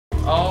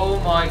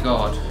Oh my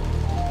god.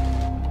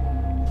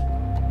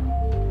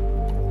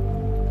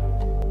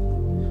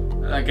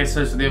 I guess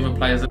those are the other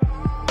players.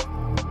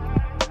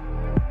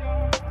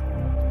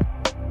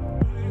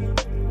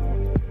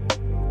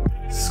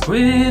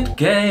 Squid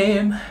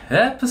Game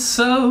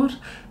episode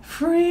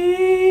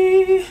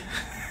 3.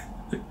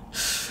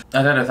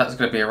 I don't know if that's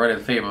going to be a running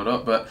theme or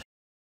not, but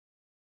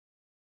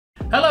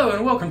hello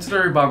and welcome to the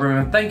Rhubarb Room,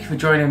 and thank you for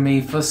joining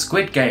me for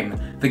Squid Game,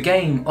 the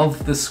game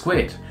of the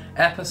squid,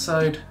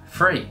 episode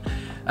 3.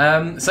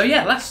 So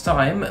yeah, last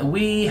time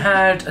we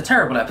had a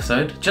terrible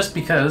episode just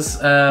because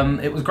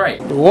it was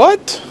great.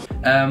 What?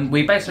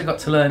 We basically got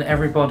to learn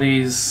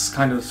everybody's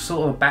kind of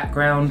sort of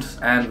background,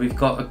 and we've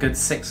got a good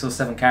 6 or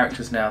 7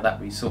 characters now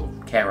that we sort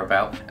of care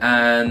about.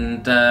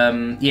 And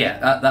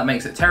yeah, that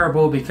makes it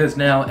terrible because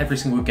now every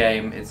single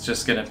game it's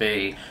just going to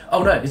be,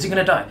 oh no, is he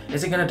going to die?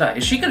 Is he going to die?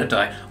 Is she going to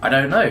die? I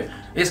don't know.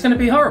 It's going to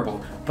be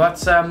horrible.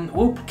 But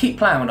we'll keep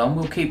plowing on,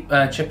 we'll keep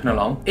chipping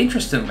along.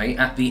 Interestingly,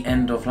 at the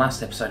end of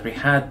last episode, we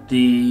had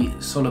the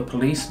sort of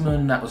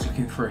policeman that was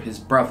looking for his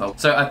brother.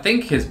 So I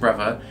think his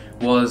brother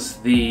was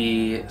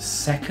the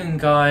second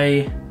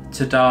guy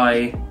to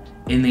die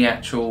in the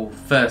actual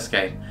first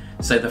game.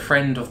 So the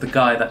friend of the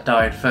guy that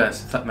died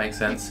first, if that makes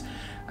sense.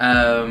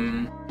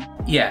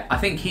 Yeah, I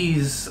think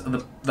he's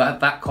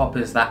that cop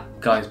is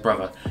that guy's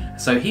brother.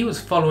 So he was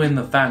following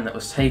the van that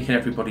was taking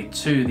everybody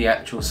to the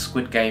actual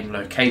Squid Game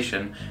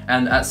location,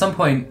 and at some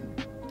point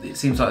it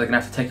seems like they're gonna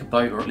have to take a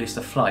boat or at least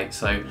a flight,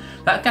 so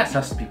that gas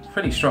has to be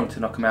pretty strong to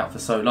knock them out for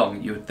so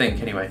long, you would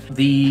think anyway.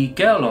 The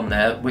girl on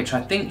there, which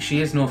I think she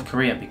is North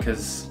Korean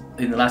because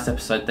in the last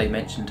episode they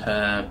mentioned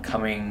her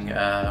coming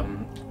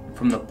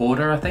from the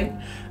border, I think.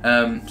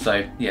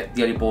 So yeah,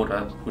 the only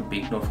border would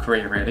be North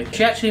Korea really.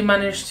 She actually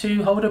managed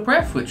to hold her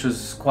breath, which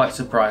was quite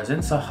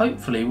surprising, so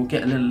hopefully we'll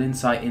get a little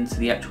insight into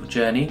the actual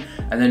journey,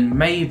 and then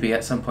maybe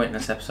at some point in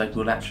this episode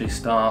we'll actually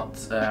start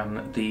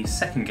the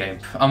second game.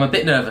 I'm a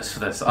bit nervous for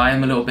this. I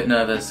am a little bit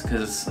nervous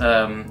because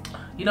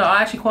you know,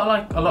 I actually quite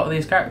like a lot of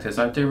these characters.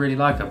 I do really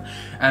like them,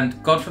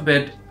 and God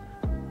forbid,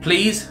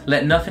 please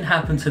let nothing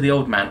happen to the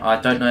old man.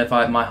 I don't know if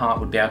my heart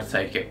would be able to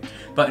take it.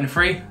 But in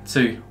 3,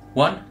 2,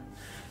 1,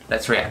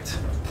 let's react.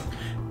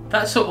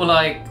 That's sort of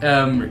like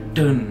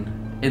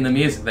dun in the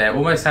music there. It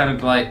almost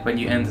sounded like when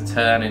you end a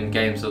turn in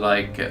games of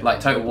like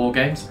Total War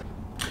games.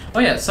 Oh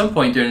yeah, at some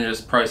point during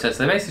this process,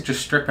 they basically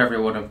just strip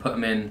everyone and put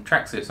them in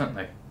tracksuits, don't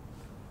they?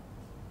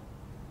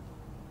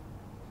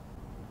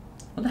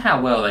 I wonder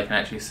how well they can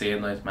actually see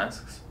in those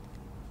masks.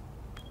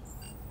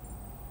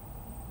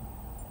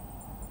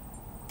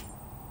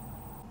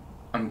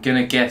 I'm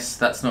gonna guess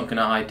that's not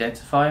gonna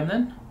identify him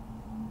then.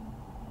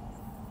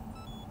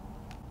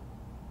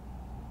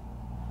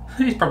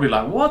 He's probably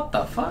like, what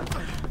the fuck?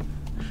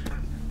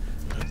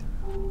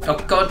 Oh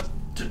god,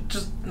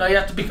 just, no, you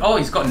have to be, oh,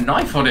 he's got a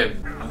knife on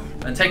him.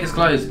 And take his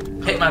clothes,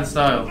 Hitman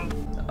style.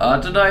 I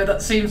don't know,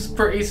 that seems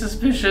pretty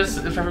suspicious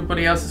if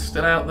everybody else is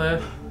still out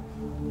there.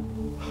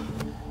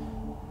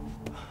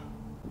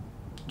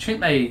 Do you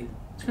think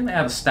they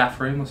have a staff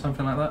room or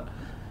something like that?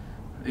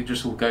 You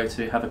just all go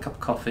to, have a cup of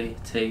coffee,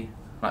 tea,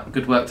 like,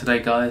 good work today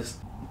guys.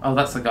 Oh,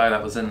 that's the guy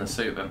that was in the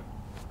suit then,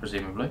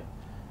 presumably.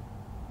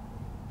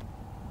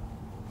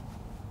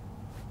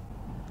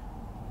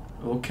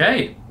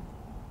 Okay.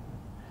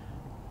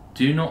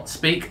 Do not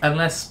speak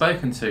unless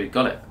spoken to.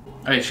 Got it.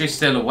 Okay, she's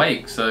still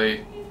awake, so...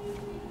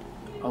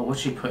 Oh,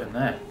 what's she put in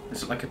there?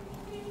 Is it like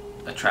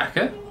a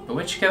tracker? But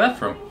where'd she get that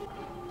from?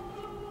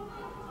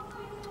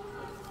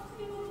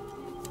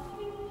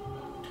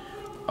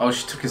 Oh,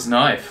 she took his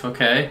knife.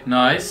 Okay,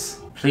 nice.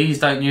 Please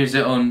don't use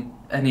it on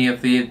any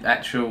of the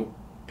actual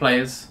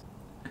players.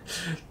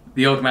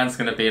 The old man's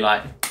gonna be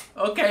like,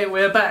 okay,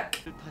 we're back.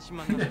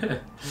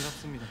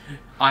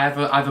 I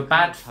have a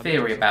bad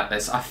theory about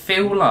this. I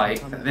feel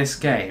like that this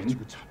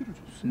game,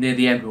 near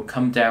the end, will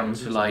come down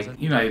to like,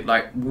 you know,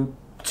 like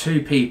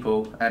 2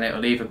 people, and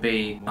it'll either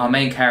be our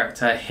main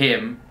character,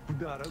 him,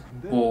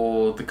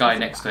 or the guy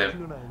next to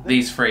him.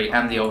 These 3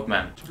 and the old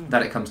man.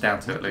 That it comes down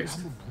to at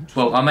least.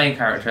 Well, our main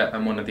character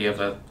and one of the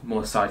other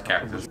more side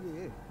characters.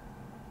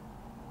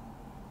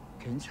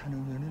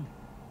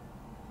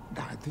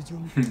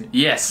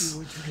 Yes,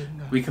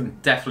 we can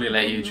definitely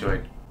let you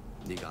join.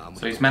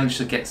 So he's managed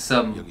to get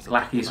some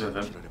lackeys with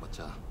him.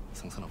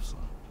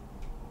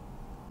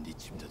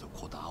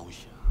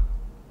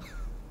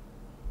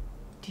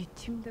 네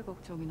침대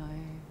걱정이나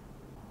해.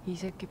 이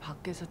새끼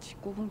밖에서 지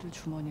꼬붕들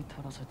주머니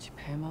털어서 지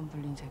배만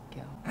불린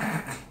새끼야.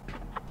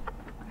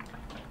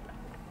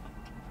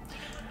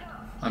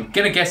 I'm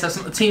gonna guess that's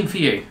not the team for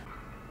you.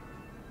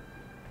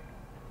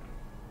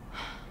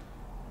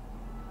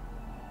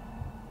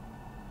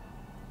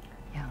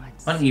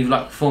 Why don't you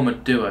like form a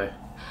duo?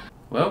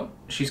 Well,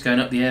 she's going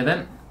up the air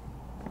then.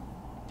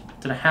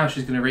 Don't know how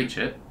she's going to reach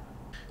it.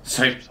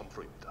 So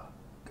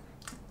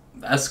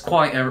that's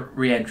quite a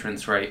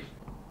re-entrance rate.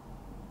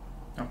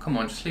 Oh come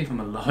on, just leave him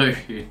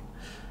alone.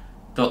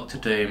 Dr.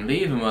 Doom,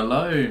 leave him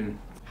alone.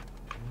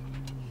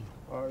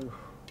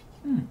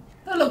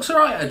 That looks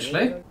alright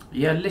actually.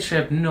 Yeah, I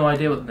literally have no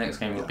idea what the next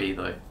game will be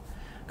though.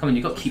 Come on,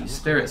 you got to keep your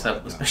spirits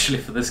up, especially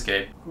for this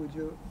game.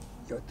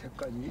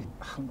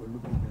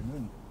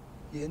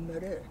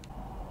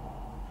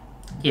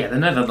 Yeah, they're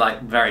never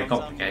like very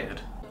complicated.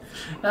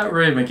 That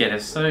room again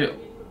is so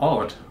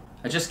odd.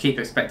 I just keep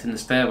expecting the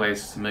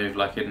stairways to move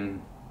like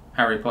in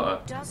Harry Potter.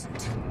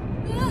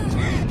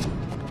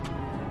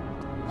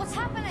 What's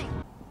happening?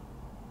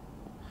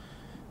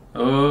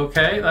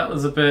 Okay, that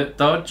was a bit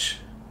dodge.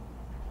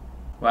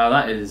 Wow,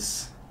 that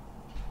is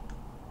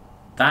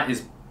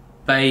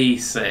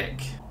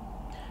basic.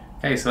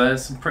 Okay, so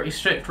there's some pretty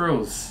strict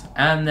rules,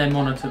 and they're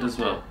monitored as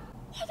well.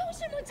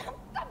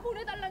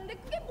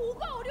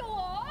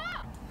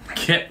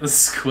 Get the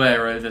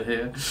square over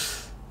here.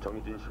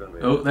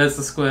 Oh, there's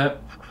the square.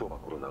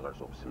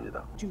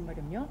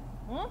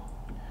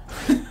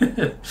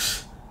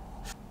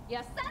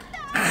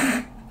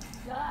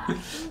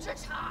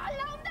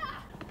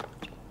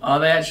 Are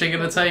they actually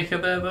going to take her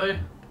there though?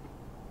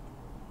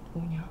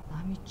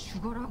 남이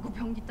죽어라고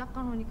변기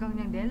닦아놓으니까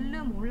그냥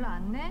낼름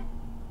올라왔네?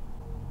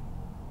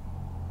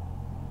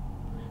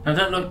 Now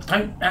don't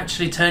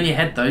actually turn your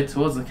head though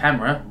towards the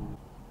camera.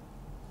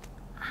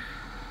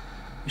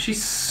 Did she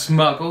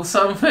smuggle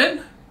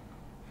something?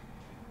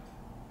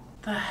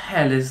 The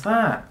hell is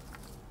that?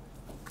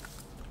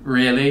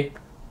 Really?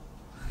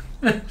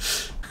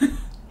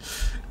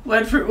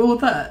 Went through all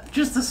that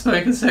just to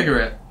smoke a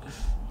cigarette.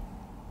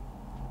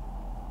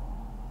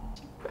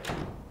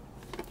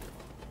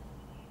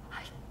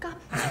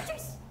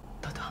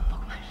 너도 안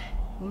먹으면 할래?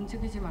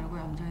 움직이지 말고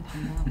얌전히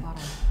담배나 빨아.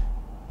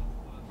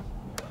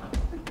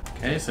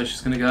 Okay, so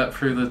she's gonna go up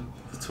through the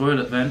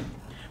toilet then.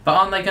 But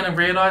aren't they gonna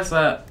realise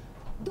that,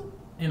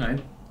 you know,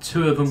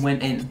 two of them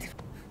went in?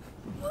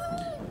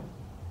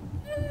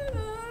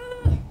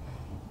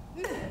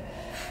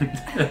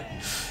 Well,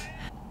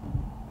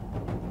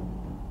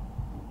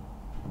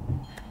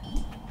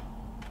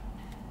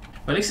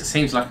 at least it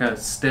seems like a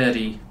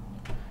sturdy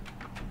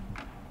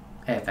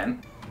air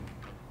vent.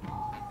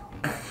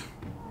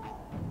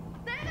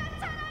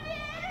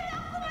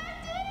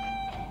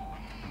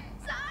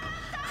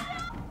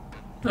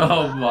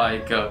 Oh my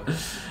god.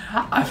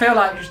 I feel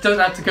like she doesn't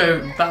have to go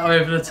that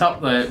over the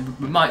top though. It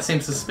might seem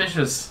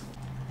suspicious.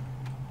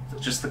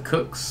 Just the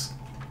cooks.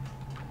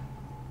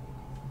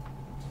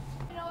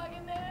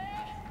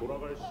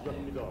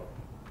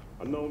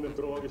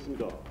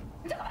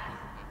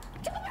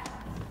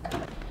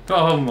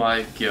 Oh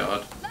my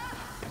god.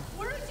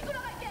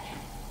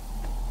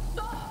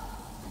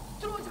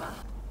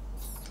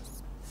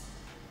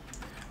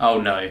 Oh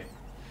no.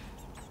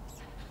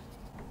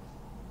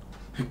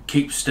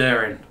 Keep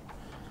staring.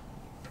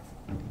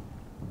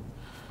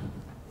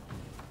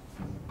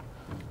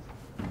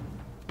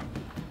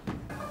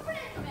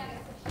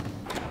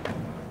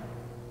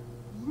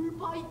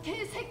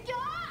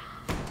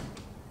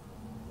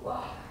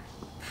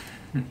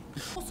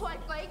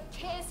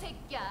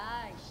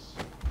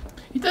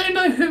 You don't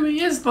know who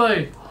he is though.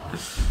 I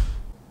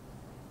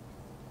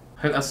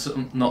hope that's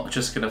not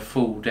just gonna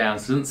fall down. It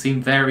doesn't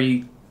seem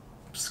very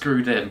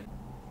screwed in.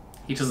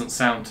 He doesn't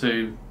sound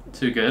too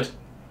good.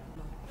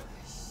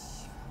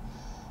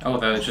 Oh,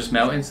 they were just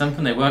melting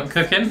something, they weren't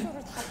cooking?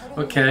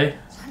 Okay.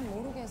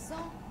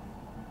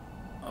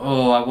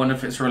 Oh, I wonder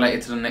if it's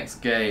related to the next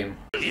game.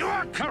 You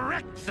are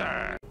correct,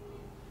 sir!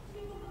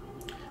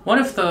 What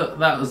if that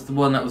was the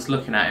one that was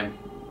looking at him?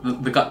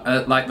 The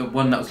guy, like the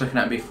one that was looking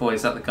at him before,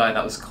 is that the guy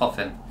that was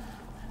coughing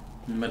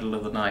in the middle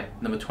of the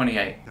night? Number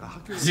 28.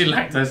 Is he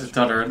lactose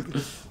intolerant?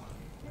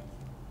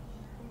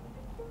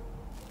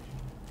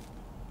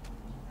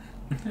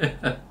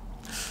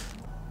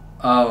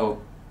 Oh.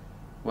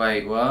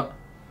 Wait, what?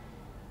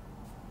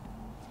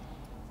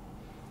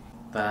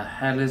 The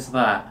hell is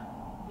that?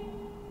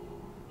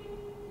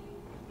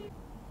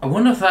 I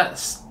wonder if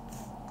that's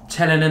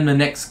telling him the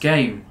next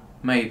game,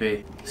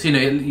 maybe. So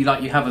you know,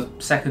 you have a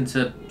second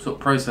to sort of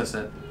process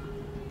it.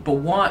 But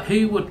why?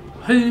 Who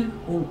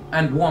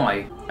and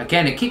why?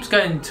 Again, it keeps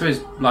going to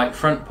his like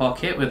front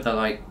pocket with the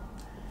like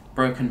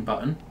broken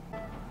button.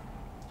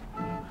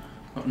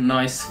 Got a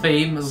nice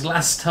theme as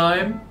last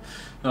time.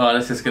 Oh,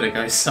 this is gonna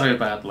go so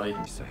badly.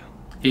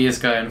 He is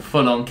going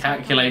full on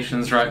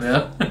calculations right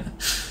now.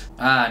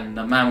 And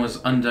the man was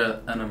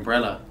under an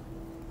umbrella.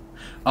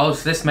 Oh,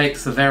 so this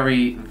makes the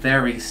very,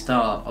 very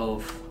start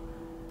of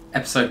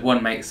episode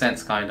 1 makes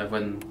sense, kind of,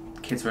 when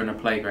kids were in a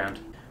playground.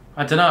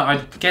 I don't know,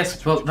 I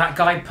guess, well, that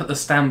guy put the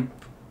stamp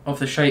of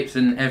the shapes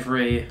in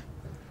every,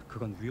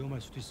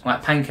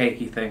 like,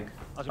 pancakey thing,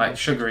 like,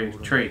 sugary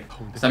treat.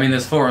 So, I mean,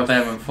 there's 4 of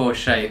them and 4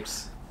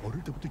 shapes.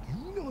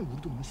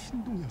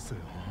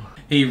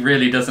 He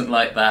really doesn't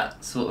like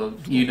that sort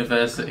of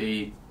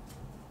university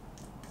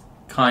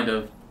kind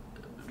of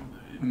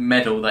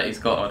medal that he's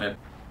got on him.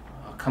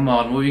 Oh, come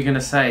on, what were you going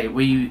to say?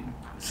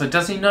 So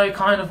does he know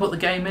kind of what the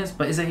game is?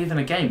 But is it even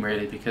a game,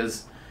 really?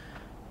 Because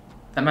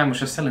that man was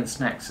just selling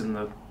snacks in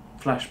the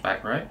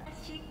flashback, right?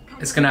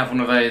 It's going to have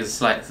one of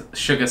those like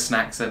sugar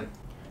snacks in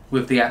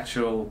with the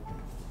actual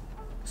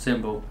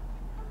symbol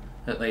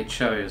that they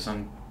chose.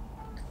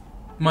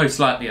 Most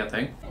likely, I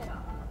think.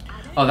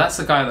 Oh, that's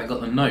the guy that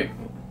got the note.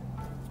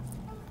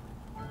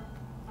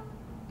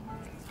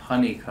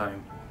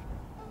 Honeycomb.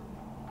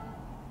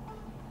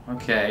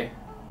 Okay.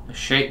 A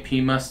shape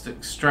you must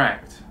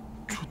extract.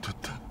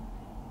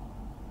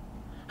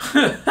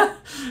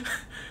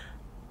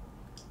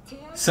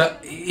 So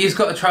he's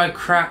got to try and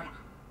crack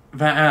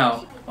that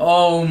out.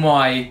 Oh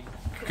my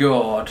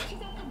god.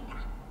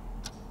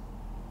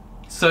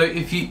 So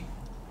if you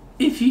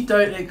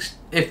don't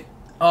if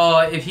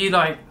you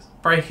like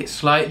break it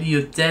slightly,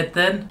 you're dead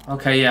then?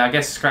 Okay, yeah, I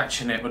guess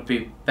scratching it would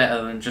be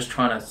better than just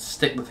trying to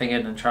stick the thing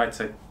in and try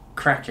to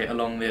crack it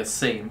along the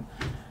seam.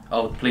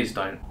 Oh, please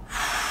don't.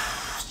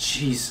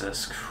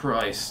 Jesus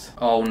Christ.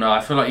 Oh no, I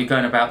feel like you're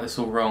going about this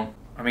all wrong.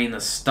 I mean, the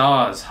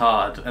star's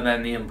hard, and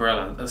then the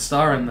umbrella. The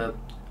star and the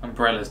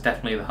umbrella is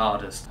definitely the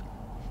hardest.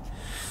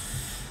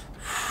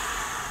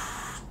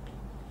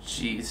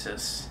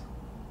 Jesus.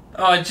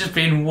 Oh, I've just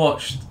been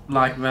watched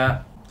like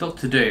that.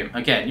 Dr. Doom,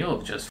 again,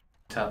 you're just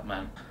f***ed up,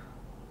 man.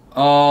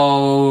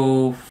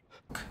 Oh, f***.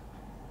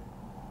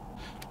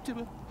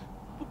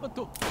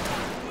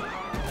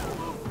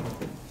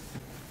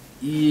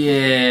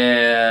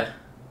 Yeah.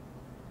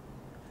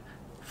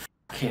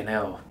 Fucking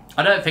hell.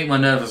 I don't think my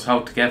nerves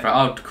hold together.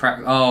 I would crack.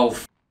 Oh,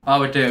 I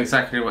would do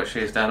exactly what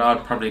she's done.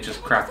 I'd probably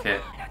just crack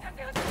it.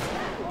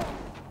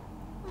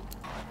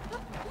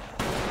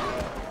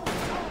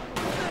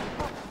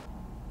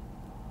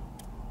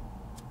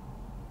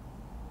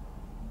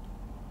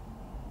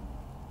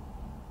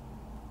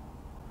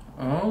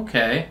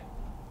 Okay.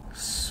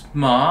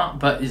 Smart,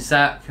 but is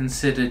that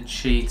considered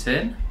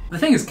cheating? The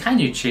thing is, can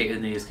you cheat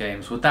in these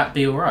games? Would that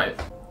be alright?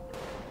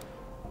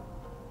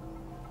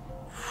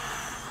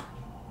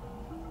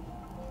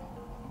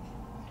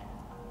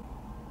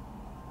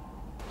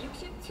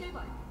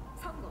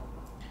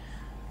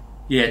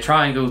 Yeah,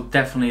 triangle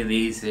definitely the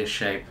easiest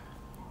shape,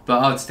 but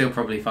I would still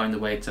probably find a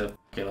way to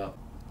give up.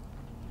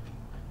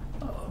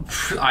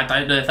 I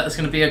don't know if that's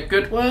going to be a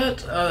good word.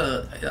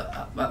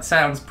 That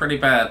sounds pretty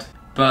bad.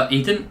 But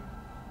he didn't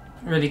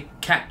really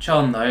catch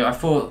on though. I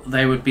thought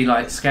they would be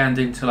like scanned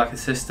into like a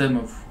system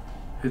of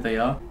who they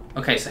are.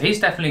 Okay, so he's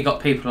definitely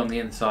got people on the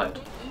inside.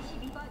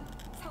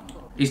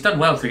 He's done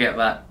well to get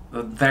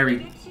the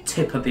very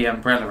tip of the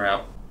umbrella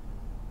out.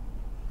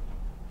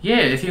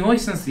 Yeah, if he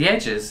moistens the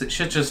edges, it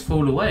should just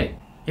fall away.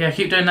 Yeah,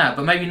 keep doing that,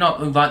 but maybe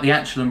not like the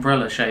actual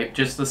umbrella shape,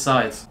 just the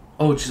sides.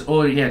 Oh, just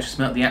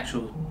melt the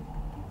actual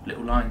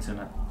little lines in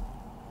it.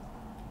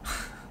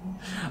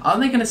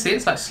 Aren't they going to see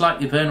it's like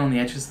slightly burn on the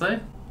edges though?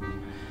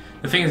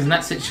 The thing is, in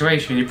that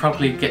situation, your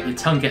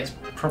tongue gets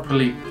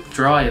properly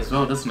dry as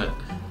well, doesn't it?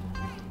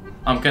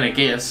 I'm gonna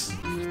guess.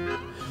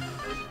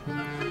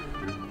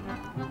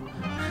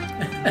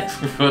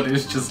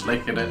 Everybody's just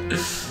licking it.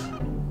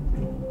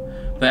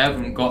 They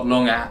haven't got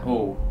long at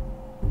all.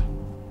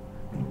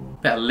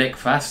 Better lick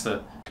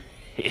faster.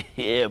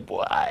 Yeah,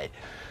 boy.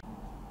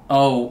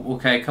 Oh,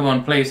 okay, come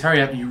on, please,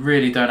 hurry up, you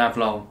really don't have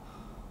long.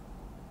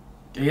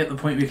 Are you at the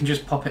point where you can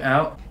just pop it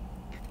out?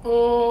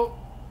 Oh.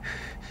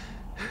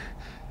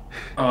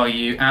 Oh,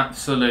 you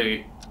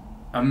absolute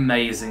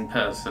amazing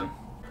person.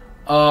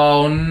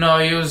 Oh no,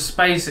 you'd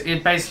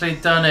basically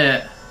done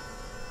it.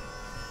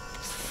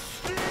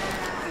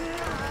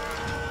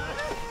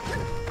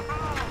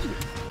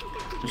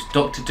 There's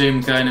Dr.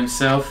 Doom going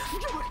himself.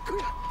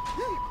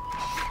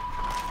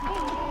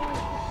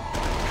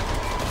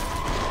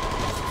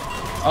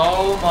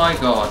 Oh my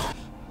god.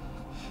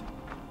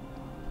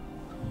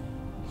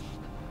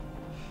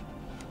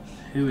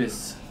 Who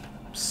is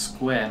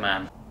Square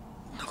Man?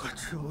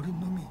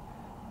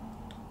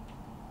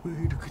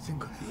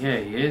 Yeah,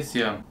 he is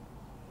young.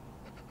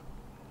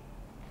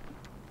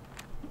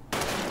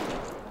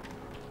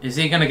 Is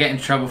he gonna get in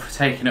trouble for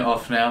taking it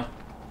off now?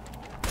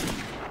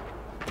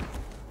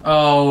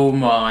 Oh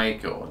my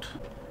god.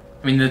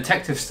 I mean, the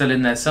detective's still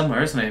in there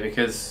somewhere, isn't he?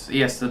 Because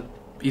he's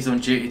on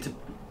duty to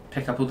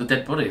pick up all the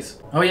dead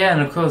bodies. Oh yeah,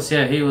 and of course,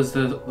 yeah, he was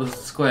the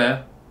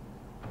Square.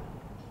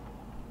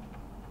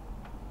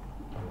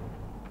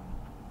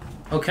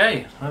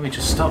 Okay, let me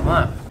just stop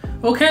that.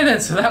 Okay then,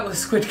 so that was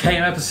Squid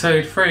Game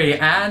episode 3,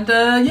 and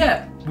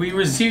yeah, we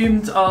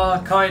resumed our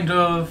kind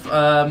of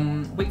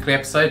weekly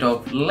episode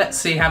of let's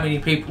see how many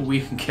people we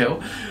can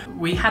kill.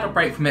 We had a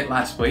break from it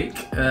last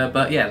week,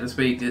 but yeah, this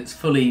week it's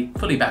fully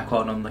back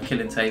on the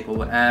killing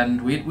table,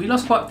 and we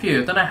lost quite a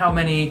few. I don't know how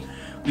many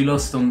we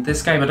lost on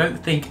this game. I don't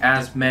think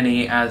as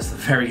many as the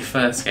very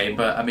first game,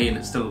 but I mean,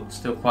 it's still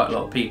quite a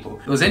lot of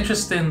people. It was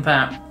interesting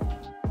that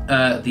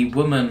the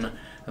woman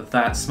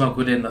that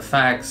smuggled in the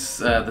fags,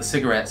 the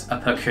cigarettes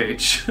up her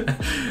cooch,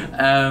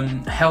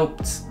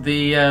 helped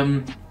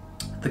the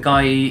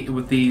guy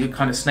with the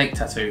kind of snake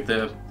tattoo,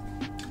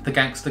 the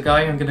gangster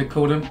guy, I'm gonna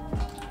call him,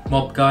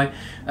 mob guy,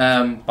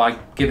 by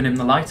giving him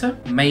the lighter,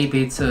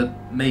 maybe to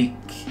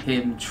make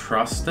him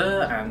trust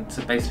her and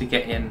to basically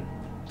get in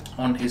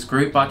on his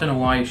group. But I don't know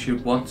why she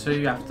would want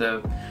to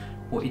after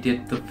what he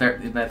did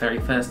in their very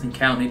first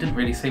encounter. It didn't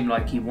really seem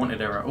like he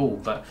wanted her at all,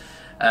 but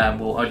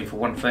well, only for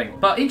one thing.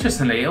 But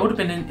interestingly, it would have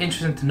been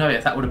interesting to know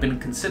if that would have been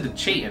considered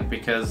cheating,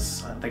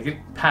 because they did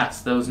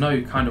pass. There was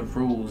no kind of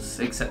rules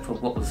except for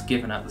what was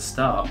given at the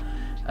start.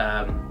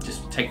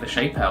 Just take the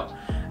shape out.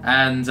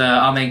 and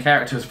our main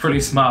character was pretty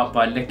smart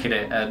by licking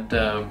it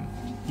and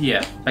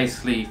yeah,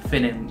 basically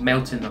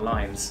melting the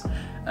lines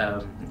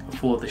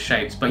for the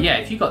shapes. But yeah,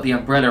 if you got the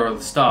umbrella or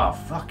the star,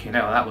 fucking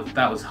hell,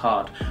 that was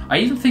hard. I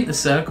even think the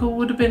circle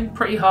would have been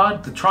pretty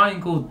hard. The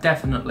triangle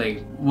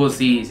definitely was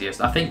the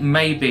easiest. I think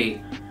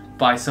maybe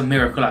by some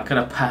miracle I could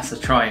have passed the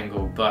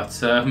triangle,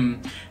 but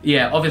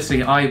yeah,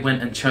 obviously I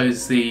went and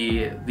chose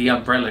the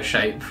umbrella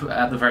shape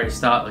at the very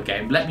start of the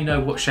game. Let me know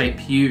what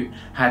shape you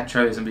had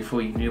chosen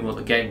before you knew what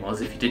the game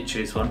was, if you did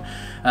choose one.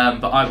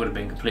 But I would have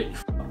been completely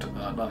fucked.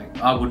 Like,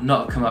 I would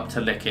not have come up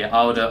to lick it.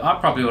 I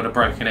probably would have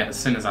broken it as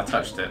soon as I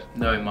touched it,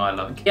 knowing my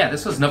luck. Yeah,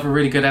 this was another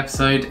really good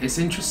episode. It's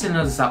interesting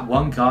there's that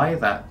one guy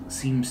that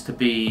seems to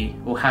be,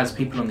 or has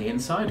people on the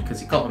inside, because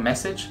he got a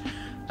message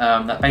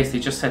that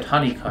basically just said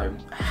honeycomb.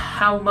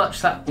 How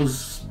much that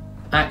was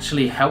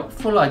actually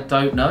helpful, I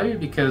don't know,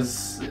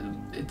 because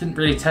it didn't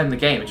really tell the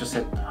game, it just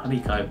said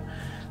honeycomb.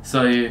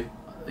 So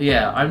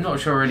yeah, I'm not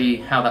sure really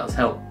how that was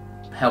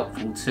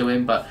helpful to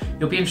him, but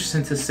it'll be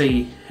interesting to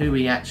see who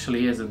he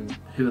actually is and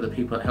who are the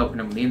people that are helping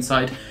him on the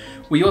inside.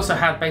 We also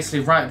had basically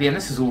right at the end,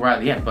 this is all right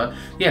at the end, but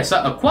yeah,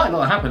 so quite a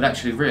lot happened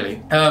actually,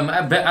 really.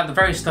 At the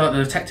very start,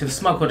 the detective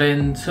smuggled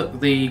in, took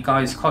the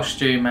guy's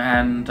costume,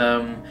 and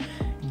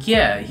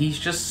yeah, he's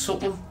just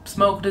sort of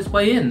smuggled his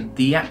way in.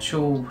 The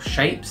actual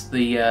shapes,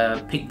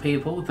 the pink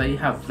people, they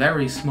have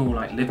very small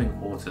like living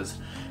quarters,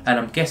 and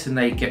I'm guessing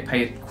they get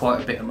paid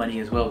quite a bit of money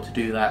as well to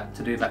do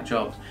that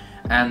job.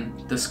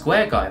 And the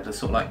square guy, the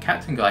sort of like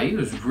captain guy, he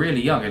was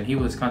really young, and he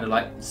was kind of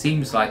like,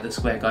 seems like the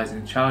square guy's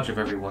in charge of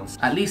everyone.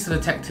 At least the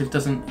detective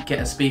doesn't get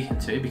a speaking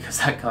to, because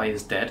that guy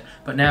is dead.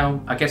 But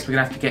now I guess we're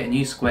gonna have to get a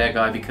new square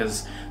guy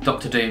because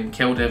Dr. Doom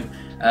killed him.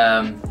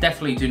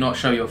 Definitely do not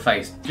show your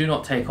face. Do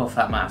not take off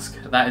that mask.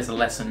 That is a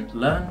lesson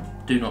learned.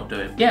 Do not do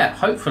it. Yeah,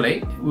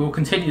 hopefully we will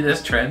continue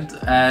this trend,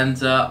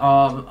 and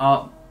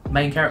our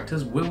main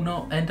characters will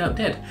not end up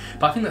dead.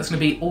 But I think that's gonna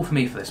be all for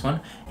me for this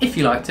one. If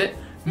you liked it,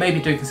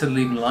 maybe do consider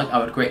leaving a like, I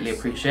would greatly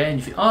appreciate it. And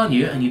if you are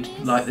new and you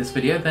like this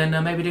video, then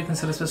maybe do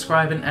consider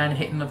subscribing and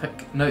hitting the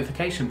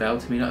notification bell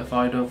to be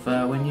notified of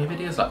when new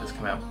videos like this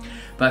come out.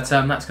 But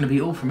that's going to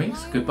be all from me,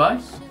 so goodbye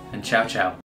and ciao ciao.